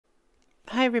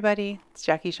Hi everybody, it's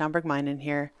Jackie Schomburg-Abstract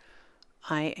here.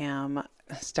 I am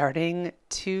starting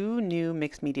two new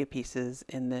mixed media pieces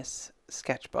in this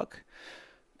sketchbook.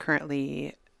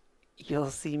 Currently,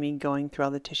 you'll see me going through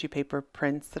all the tissue paper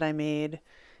prints that I made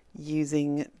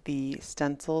using the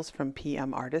stencils from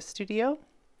PM Artist Studio.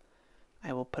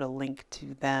 I will put a link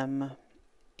to them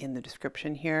in the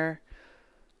description here.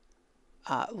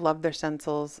 Love their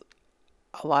stencils.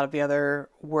 A lot of the other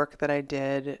work that I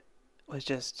did was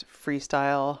just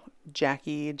freestyle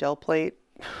Jackie gel plate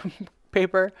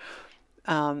paper.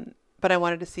 But I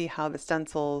wanted to see how the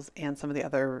stencils and some of the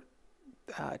other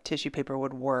tissue paper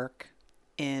would work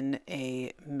in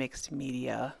a mixed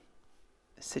media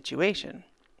situation.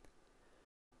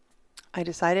 I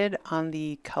decided on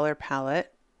the color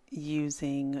palette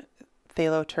using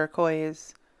phthalo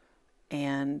turquoise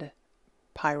and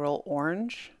pyrrole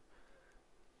orange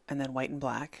and then white and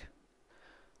black.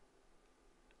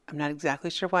 I'm not exactly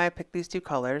sure why I picked these two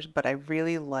colors, but I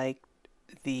really liked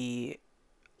the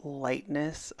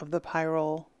lightness of the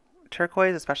pyrrole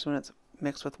turquoise, especially when it's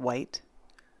mixed with white.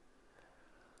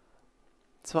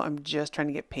 So I'm just trying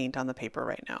to get paint on the paper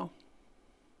right now.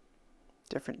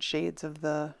 Different shades of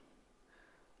the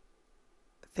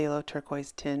phthalo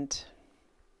turquoise tint.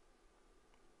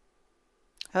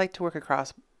 I like to work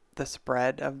across the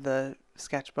spread of the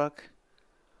sketchbook.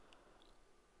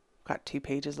 Got 2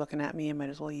 pages looking at me, I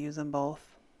might as well use them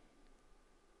both.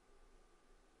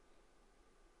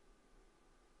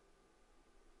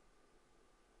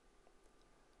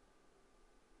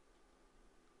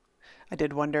 I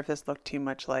did wonder if this looked too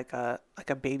much like a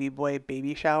baby boy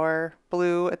baby shower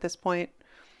blue at this point.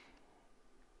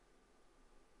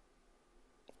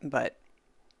 But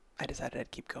I decided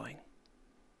I'd keep going.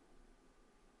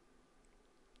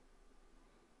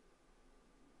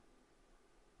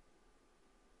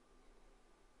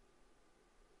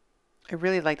 I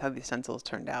really liked how these stencils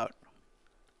turned out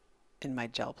in my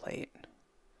gel plate.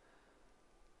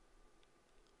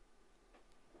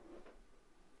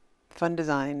 Fun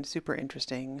design, super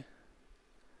interesting.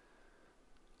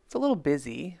 It's a little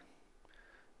busy,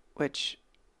 which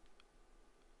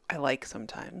I like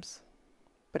sometimes,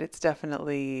 but it's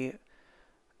definitely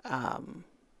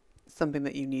something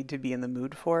that you need to be in the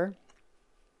mood for.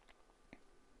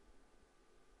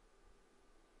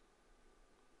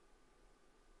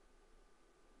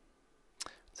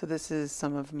 So this is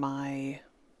some of my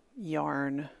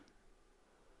yarn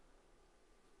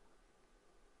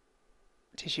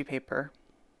tissue paper.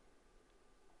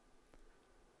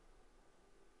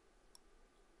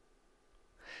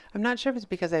 I'm not sure if it's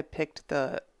because I picked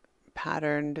the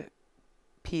patterned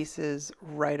pieces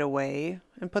right away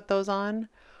and put those on,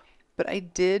 but I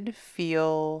did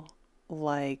feel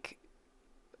like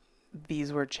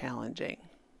these were challenging.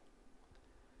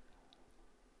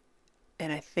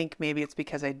 And I think maybe it's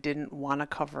because I didn't want to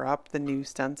cover up the new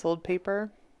stenciled paper.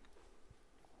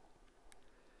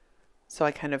 So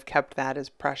I kind of kept that as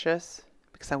precious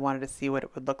because I wanted to see what it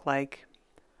would look like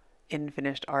in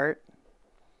finished art.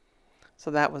 So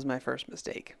that was my first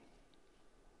mistake.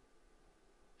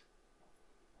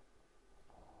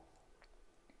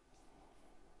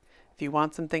 If you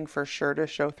want something for sure to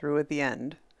show through at the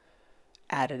end,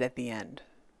 add it at the end.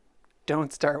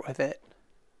 Don't start with it.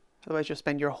 Otherwise you'll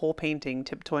spend your whole painting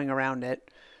tiptoeing around it,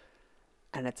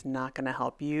 and it's not going to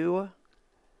help you,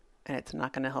 and it's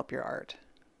not going to help your art.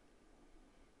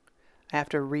 I have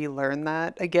to relearn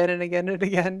that again and again and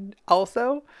again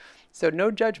also. So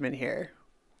no judgment here.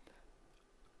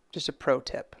 Just a pro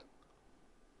tip.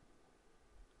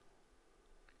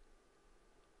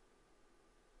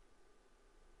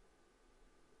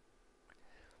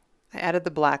 I added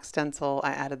the black stencil,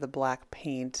 I added the black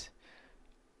paint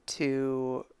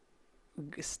to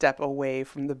step away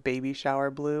from the baby shower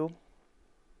blue.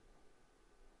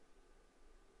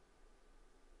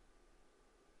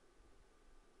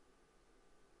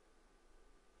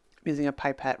 I'm using a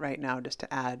pipette right now just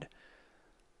to add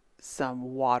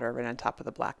some water right on top of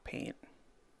the black paint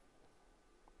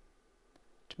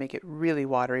to make it really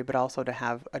watery, but also to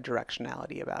have a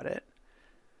directionality about it.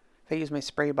 If I use my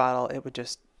spray bottle, it would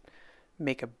just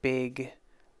make a big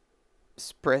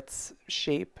spritz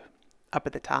shape up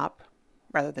at the top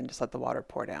rather than just let the water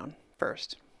pour down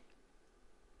first.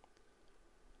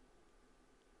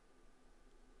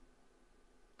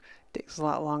 It takes a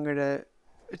lot longer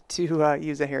to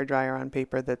use a hairdryer on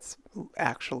paper that's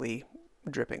actually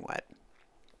dripping wet.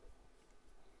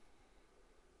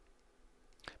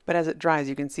 But as it dries,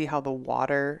 you can see how the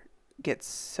water gets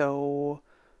so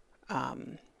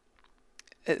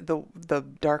the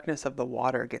darkness of the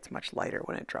water gets much lighter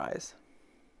when it dries.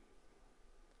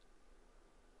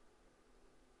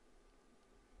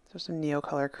 So some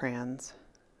Neocolor crayons.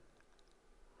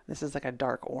 This is like a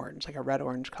dark orange, like a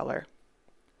red-orange color.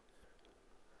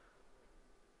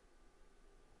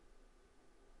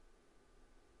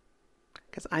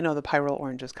 Because I know the pyrrole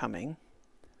orange is coming.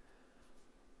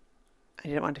 I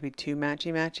didn't want it to be too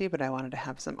matchy-matchy, but I wanted to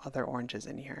have some other oranges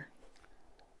in here.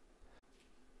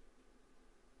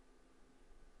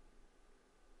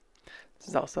 This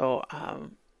is also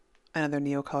another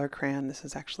Neocolor crayon. This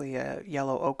is actually a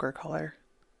yellow ochre color.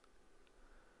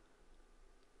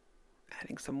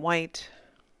 Adding some white.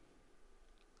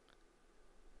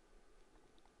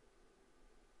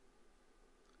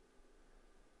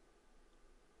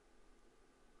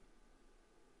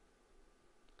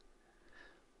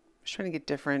 Just trying to get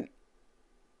different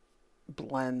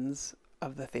blends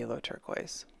of the phthalo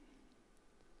turquoise.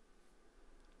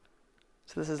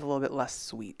 So this is a little bit less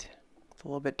sweet. It's a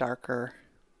little bit darker.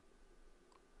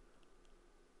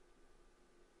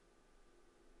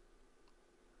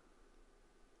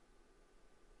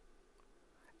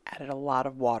 Added a lot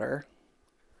of water,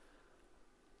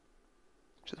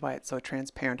 which is why it's so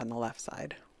transparent on the left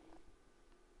side.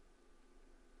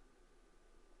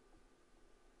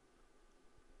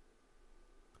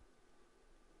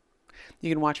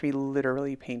 You can watch me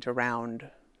literally paint around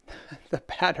the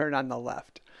pattern on the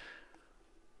left.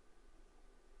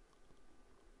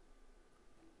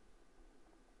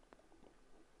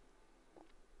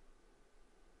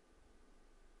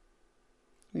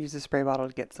 Use the spray bottle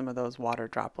to get some of those water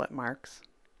droplet marks.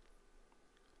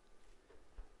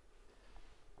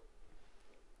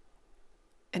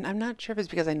 And I'm not sure if it's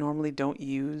because I normally don't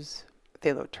use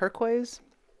phthalo turquoise,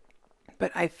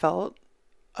 but I felt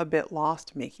a bit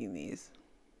lost making these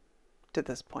to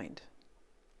this point.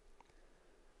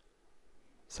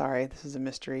 Sorry, this is a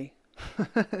mystery.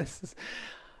 This is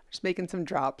just making some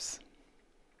drops,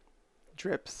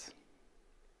 drips.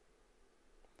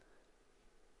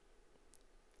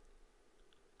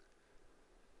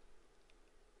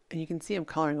 And you can see I'm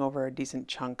coloring over a decent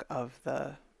chunk of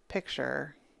the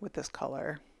picture with this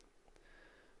color,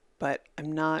 but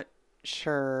I'm not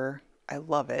sure I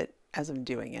love it as I'm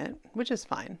doing it, which is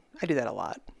fine. I do that a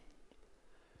lot.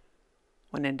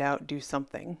 When in doubt, do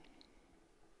something.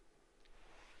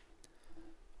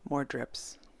 More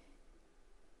drips.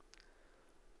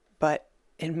 But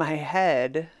in my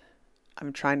head,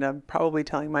 I'm probably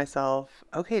telling myself,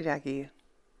 okay, Jackie,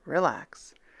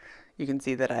 relax. You can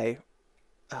see that I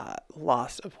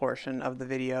lost a portion of the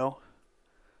video.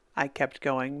 I kept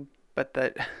going, but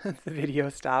the video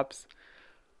stops.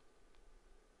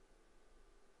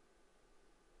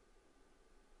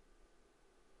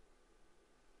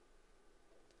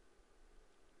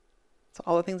 So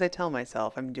all the things I tell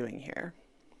myself I'm doing here.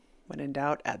 When in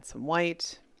doubt, add some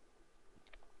white.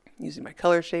 Using my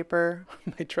color shaper,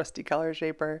 my trusty color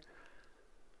shaper.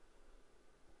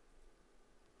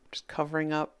 Just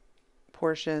covering up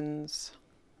portions.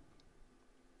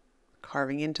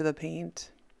 Carving into the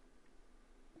paint.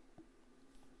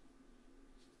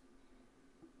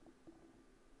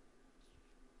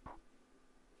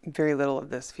 Very little of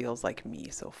this feels like me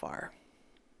so far.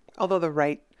 Although the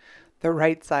right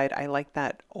side, I like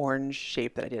that orange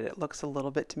shape that I did. It looks a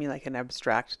little bit to me like an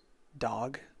abstract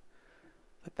dog.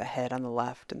 With the head on the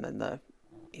left and then the,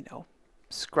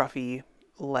 scruffy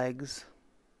legs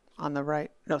on the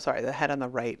right. No, sorry, the head on the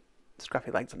right,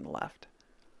 scruffy legs on the left.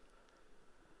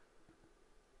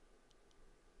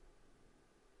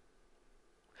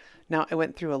 Now, I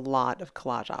went through a lot of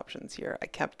collage options here. I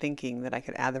kept thinking that I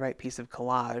could add the right piece of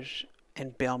collage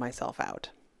and bail myself out,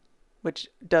 which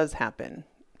does happen.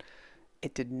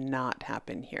 It did not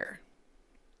happen here.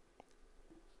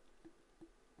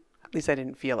 At least I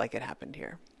didn't feel like it happened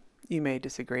here. You may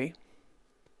disagree.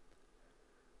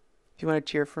 If you want to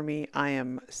cheer for me, I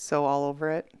am so all over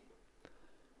it.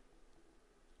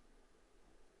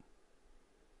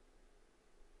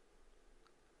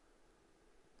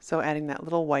 So adding that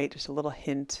little white, just a little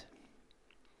hint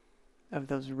of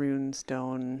those the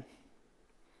runestone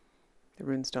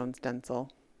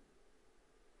stencil.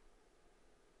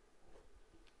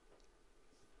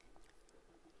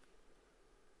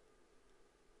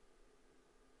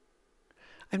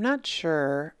 I'm not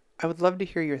sure. I would love to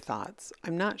hear your thoughts.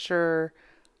 I'm not sure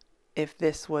if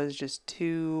this was just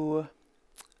too,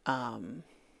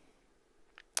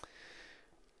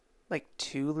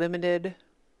 too limited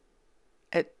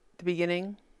at the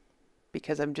beginning,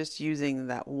 because I'm just using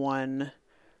that one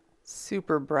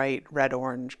super bright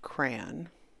red-orange crayon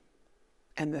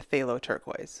and the phthalo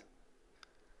turquoise.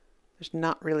 There's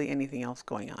not really anything else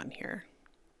going on here.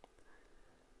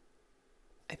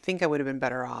 I think I would have been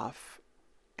better off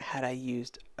had I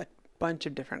used a bunch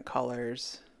of different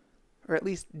colors, or at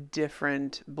least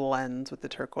different blends with the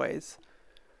turquoise,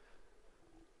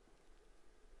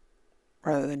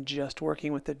 rather than just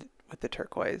working with the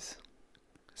turquoise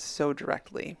so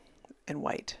directly and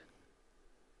white.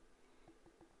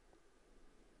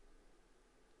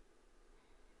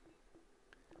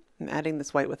 I'm adding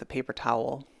this white with a paper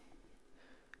towel.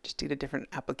 Just need a different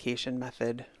application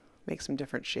method, make some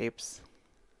different shapes.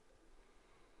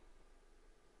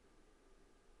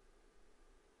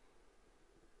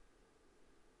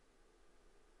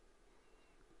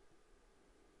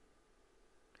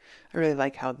 I really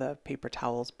like how the paper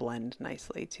towels blend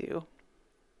nicely too.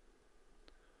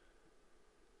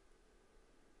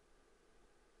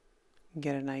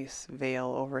 Get a nice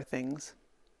veil over things,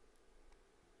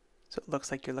 so it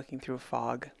looks like you're looking through a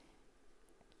fog.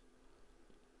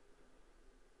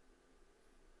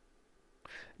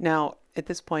 Now, at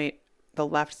this point, the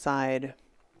left side,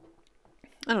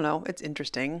 I don't know, it's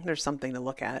interesting. There's something to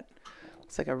look at.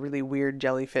 It's like a really weird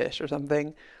jellyfish or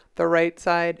something. The right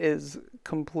side is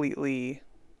completely,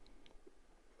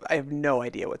 I have no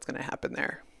idea what's going to happen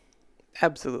there.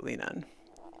 Absolutely none.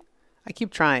 I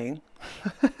keep trying,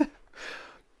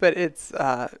 but it's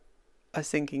a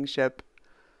sinking ship.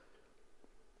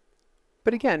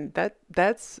 But again,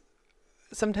 that's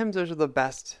sometimes those are the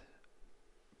best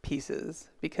pieces,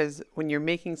 because when you're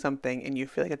making something and you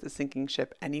feel like it's a sinking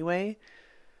ship anyway,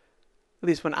 at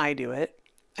least when I do it,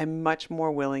 I'm much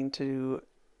more willing to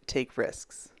take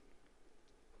risks.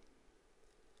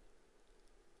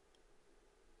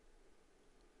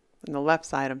 On the left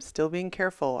side, I'm still being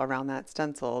careful around that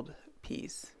stenciled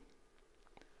piece.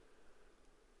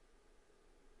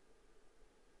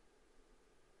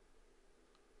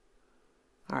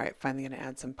 All right, finally going to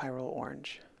add some pyrrole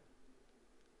orange.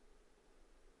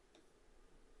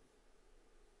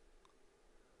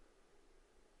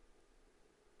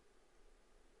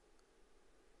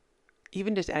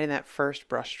 Even just adding that first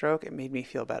brush stroke, it made me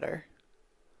feel better.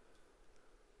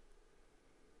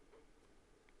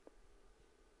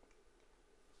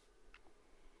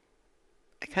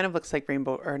 It kind of looks like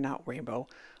rainbow, or not rainbow,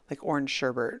 like orange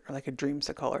sherbet or like a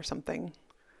dreamsicle or something.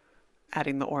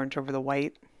 Adding the orange over the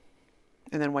white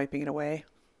and then wiping it away.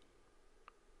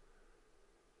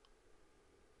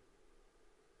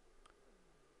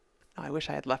 Oh, I wish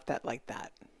I had left that like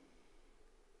that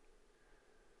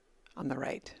on the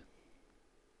right.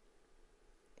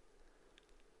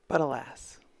 But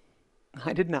alas,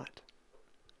 I did not.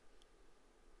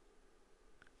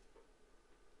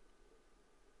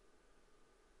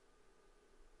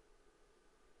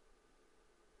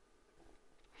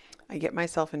 I get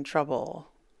myself in trouble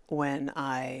when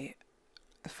I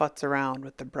futz around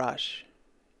with the brush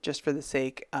just for the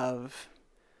sake of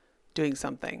doing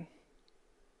something.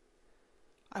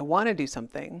 I want to do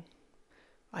something.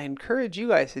 I encourage you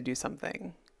guys to do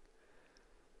something.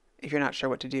 If you're not sure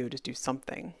what to do, just do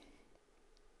something.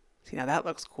 See, now that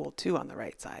looks cool too on the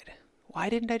right side. Why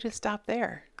didn't I just stop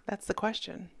there? That's the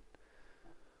question.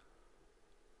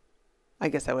 I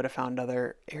guess I would have found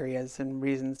other areas and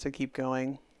reasons to keep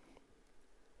going.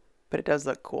 But it does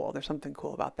look cool. There's something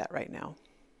cool about that right now.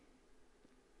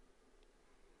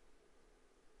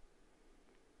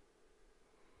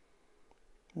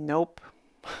 Nope.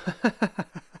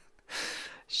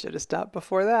 Should have stopped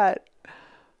before that.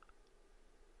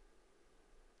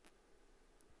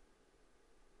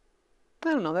 I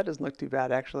don't know, that doesn't look too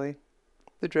bad actually.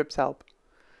 The drips help.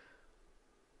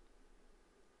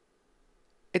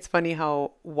 It's funny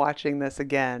how watching this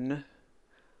again,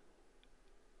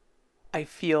 I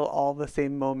feel all the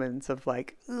same moments of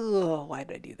like, ugh, why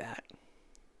did I do that?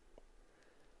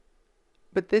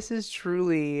 But this is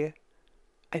truly,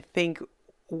 I think,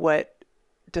 what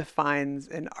defines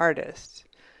an artist.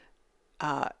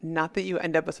 Not that you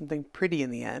end up with something pretty in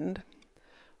the end,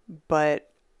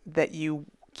 but that you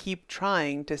keep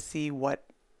trying to see what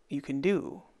you can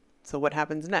do. So what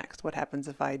happens next? What happens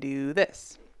if I do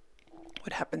this?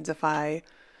 What happens if I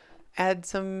add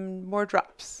some more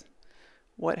drops?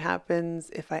 What happens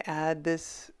if I add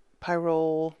this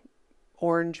pyrrole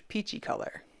orange peachy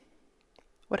color?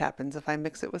 What happens if I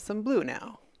mix it with some blue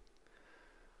now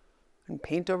and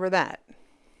paint over that?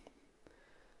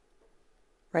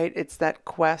 Right? It's that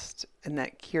quest and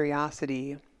that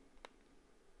curiosity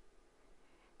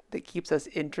that keeps us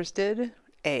interested,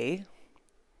 A,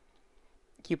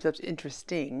 keeps us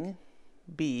interesting,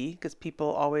 B, because people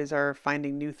always are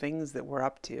finding new things that we're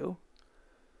up to,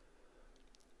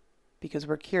 because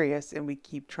we're curious and we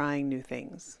keep trying new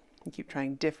things. We keep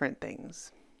trying different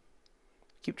things.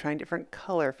 We keep trying different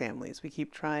color families. We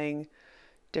keep trying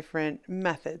different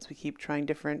methods. We keep trying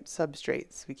different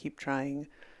substrates. We keep trying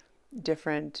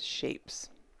different shapes.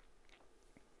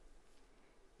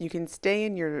 you can stay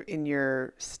in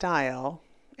your style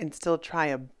and still try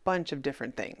a bunch of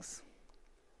different things.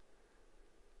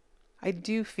 I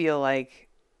do feel like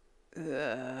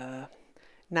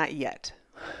not yet.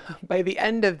 By the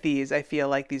end of these, I feel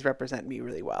like these represent me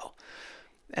really well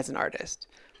as an artist.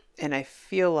 And I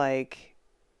feel like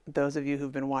those of you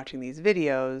who've been watching these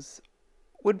videos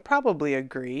would probably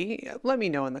agree. Let me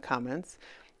know in the comments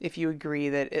if you agree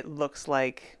that it looks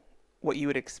like what you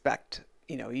would expect.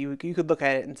 You know, you could look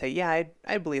at it and say, yeah,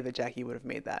 I believe that Jackie would have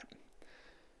made that.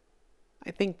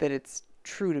 I think that it's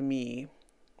true to me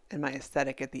and my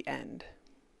aesthetic at the end.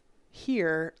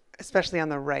 Here, especially on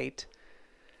the right,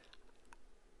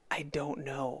 I don't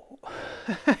know.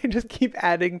 I just keep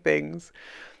adding things.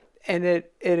 And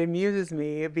it amuses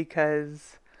me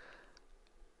because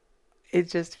it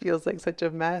just feels like such a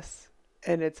mess.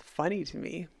 And it's funny to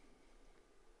me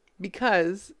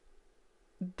because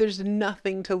there's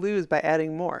nothing to lose by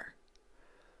adding more.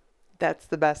 That's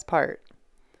the best part.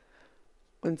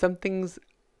 When something's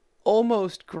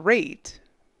almost great,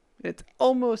 it's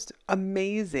almost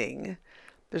amazing,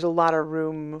 there's a lot of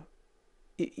room,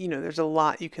 you know, there's a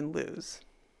lot you can lose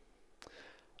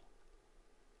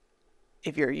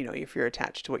if you're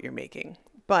attached to what you're making.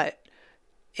 But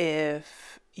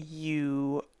if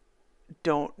you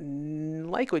don't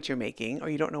like what you're making, or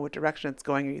you don't know what direction it's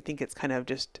going, or you think it's kind of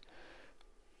just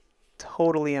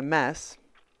totally a mess,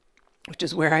 which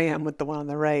is where I am with the one on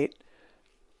the right,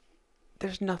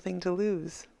 there's nothing to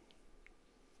lose.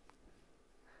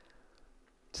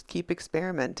 Just keep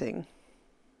experimenting.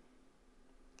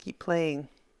 Keep playing.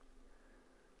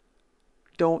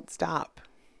 Don't stop.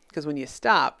 Because when you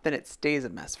stop, then it stays a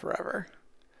mess forever.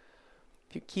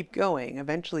 If you keep going,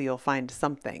 eventually you'll find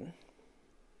something.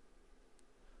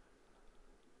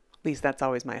 At least that's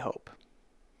always my hope.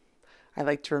 I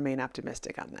like to remain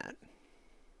optimistic on that.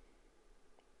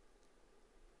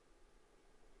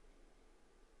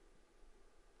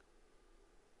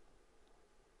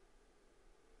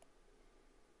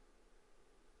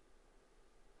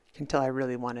 Until I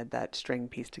really wanted that string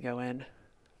piece to go in.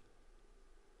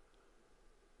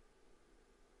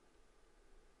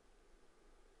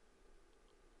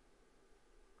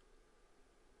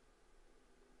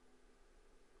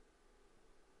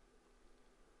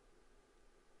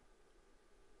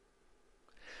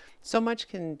 So much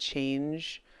can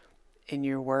change in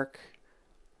your work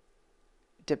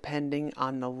depending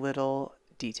on the little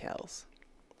details.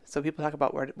 So people talk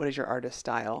about what is your artist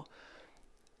style,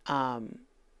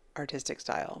 artistic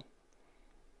style.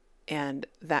 And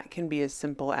that can be as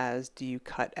simple as, do you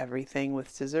cut everything with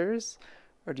scissors,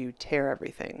 or do you tear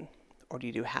everything, or do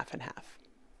you do half and half?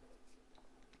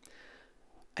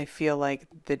 I feel like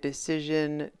the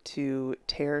decision to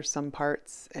tear some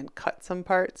parts and cut some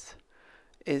parts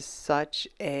is such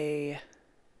a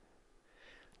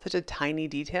tiny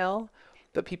detail,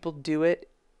 but people do it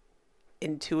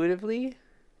intuitively,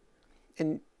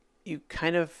 and you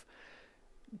kind of,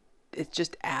 it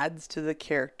just adds to the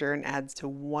character and adds to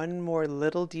one more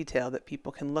little detail that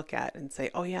people can look at and say,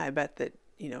 oh yeah, I bet that,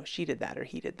 you know, she did that or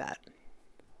he did that.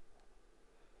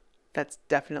 That's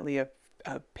definitely a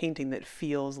painting that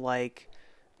feels like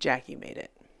Jackie made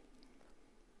it.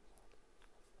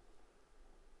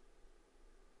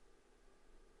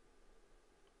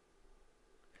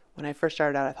 When I first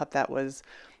started out, I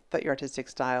thought your artistic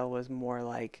style was more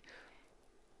like,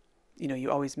 you know,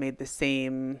 you always made the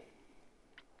same,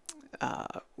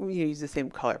 you use the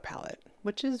same color palette,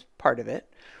 which is part of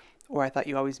it. Or I thought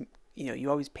you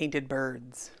always painted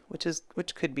birds,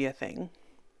 which could be a thing.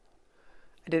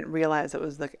 I didn't realize it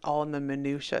was like all in the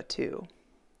minutia too.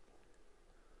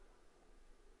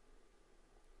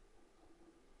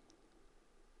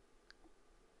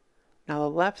 Now the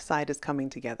left side is coming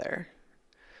together.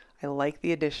 I like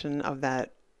the addition of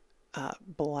that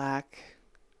black,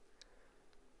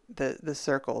 the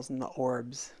circles and the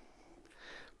orbs.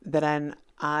 Then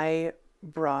I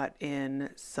brought in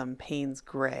some Payne's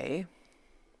Gray.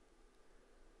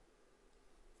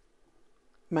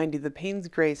 Mind you, the Payne's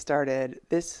Gray started,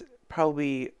 there's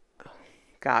probably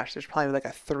like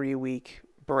a 3-week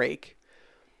break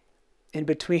in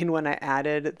between when I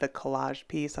added the collage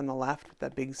piece on the left with the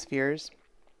big spheres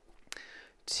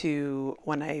to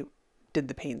when I did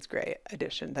the Payne's Gray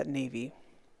edition, that navy.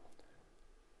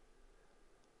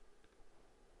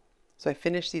 So I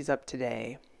finished these up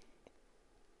today,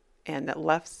 and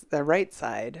the right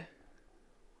side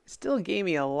still gave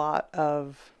me a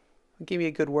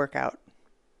good workout.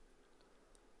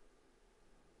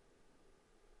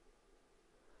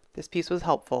 This piece was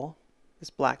helpful, this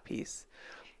black piece,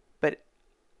 but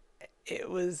it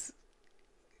was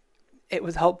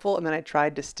helpful, and then I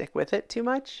tried to stick with it too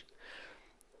much.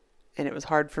 And it was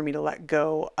hard for me to let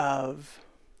go of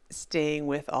staying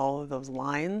with all of those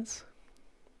lines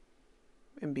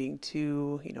and being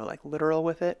too, like literal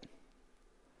with it.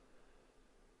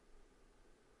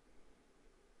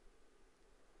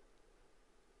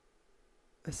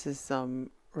 This is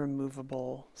some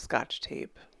removable Scotch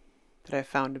tape that I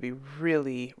found to be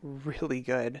really, really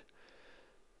good.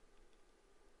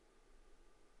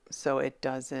 So it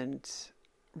doesn't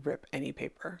rip any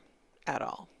paper at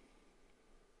all.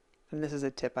 And this is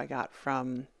a tip I got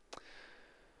from,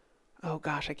 oh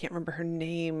gosh, I can't remember her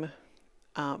name,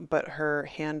 but her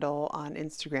handle on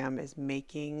Instagram is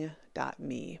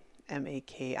making.me,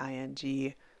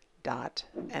 making.me.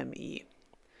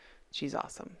 She's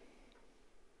awesome.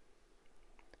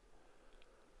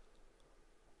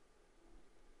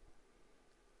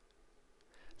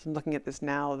 So I'm looking at this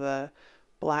now. The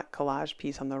black collage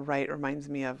piece on the right reminds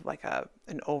me of like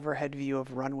an overhead view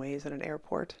of runways at an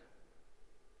airport.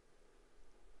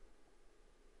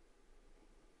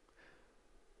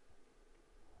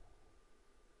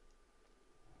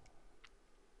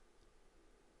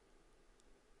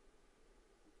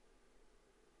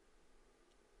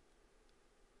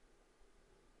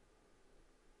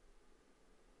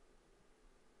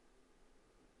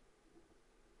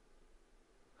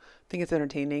 I think it's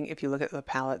entertaining. If you look at the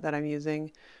palette that I'm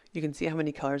using, you can see how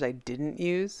many colors I didn't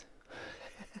use.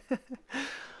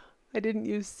 I didn't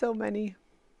use so many.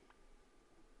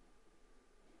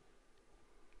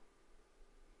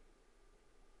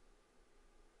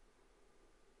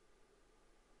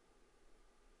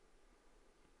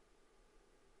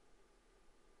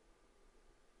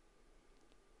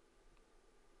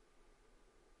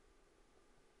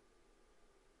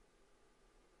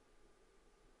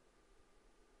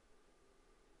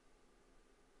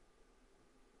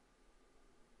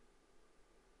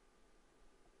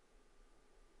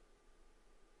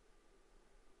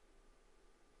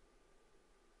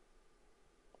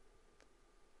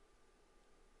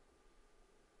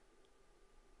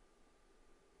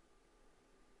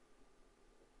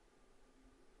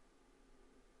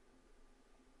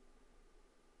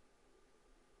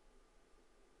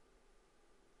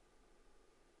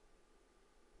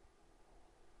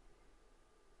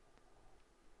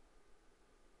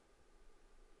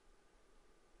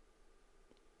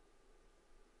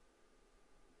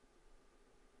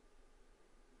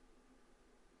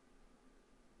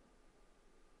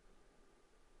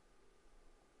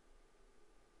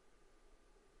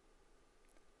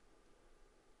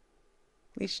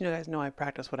 At least you guys know I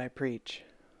practice what I preach.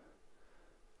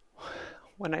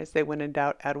 When I say when in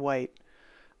doubt, add white.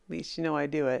 At least you know I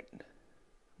do it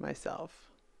myself.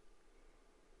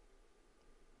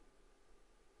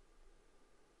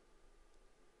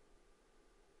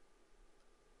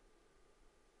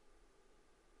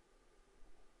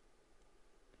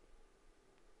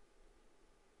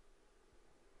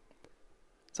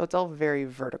 So it's all very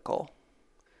vertical.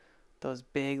 Those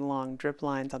big long drip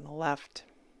lines on the left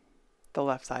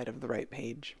side of the right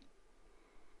page.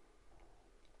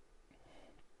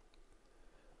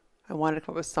 I wanted to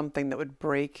come up with something that would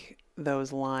break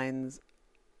those lines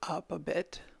up a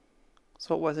bit,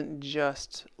 so it wasn't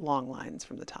just long lines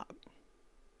from the top.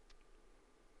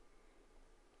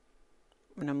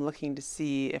 And I'm looking to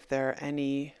see if there are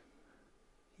any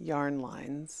yarn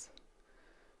lines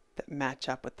that match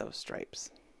up with those stripes.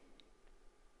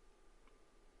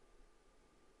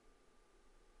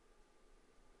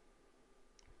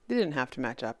 They didn't have to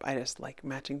match up. I just like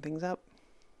matching things up.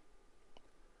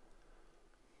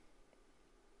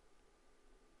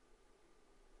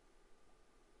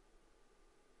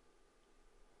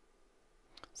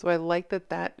 So I like that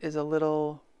that is a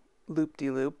little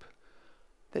loop-de-loop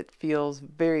that feels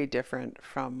very different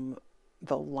from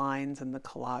the lines in the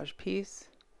collage piece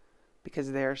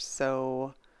because they're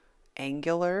so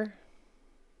angular.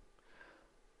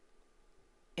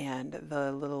 And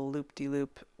the little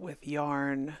loop-de-loop with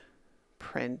yarn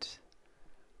print,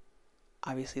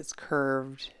 obviously it's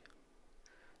curved,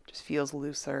 just feels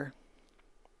looser.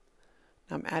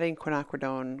 Now I'm adding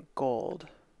quinacridone gold,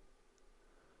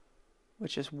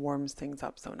 which just warms things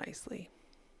up so nicely.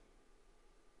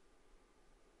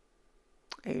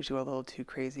 I usually go a little too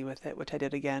crazy with it, which I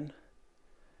did again.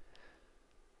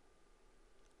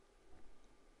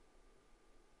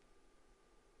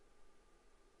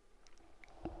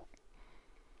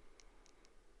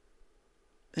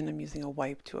 And I'm using a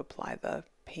wipe to apply the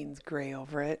Payne's Gray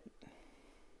over it.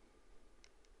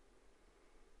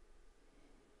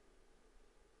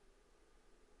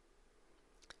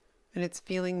 And it's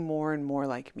feeling more and more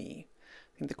like me.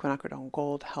 I think the quinacridone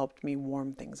gold helped me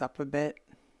warm things up a bit,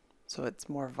 so it's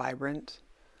more vibrant.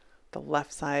 The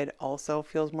left side also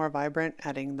feels more vibrant,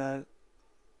 adding the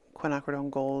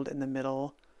quinacridone gold in the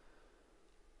middle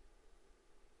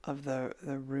of the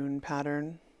rune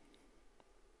pattern.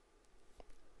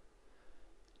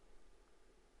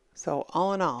 So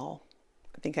all in all,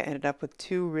 I think I ended up with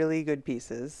two really good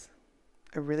pieces.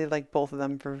 I really like both of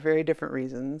them for very different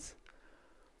reasons.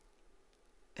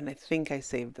 And I think I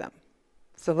saved them.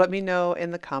 So let me know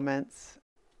in the comments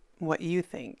what you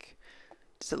think.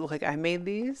 Does it look like I made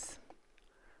these?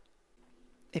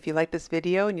 If you like this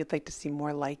video and you'd like to see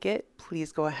more like it,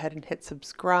 please go ahead and hit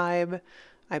subscribe.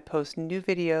 I post new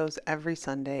videos every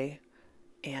Sunday,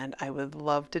 and I would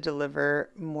love to deliver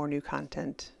more new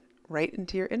content right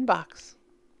into your inbox.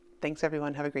 Thanks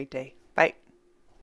everyone. Have a great day.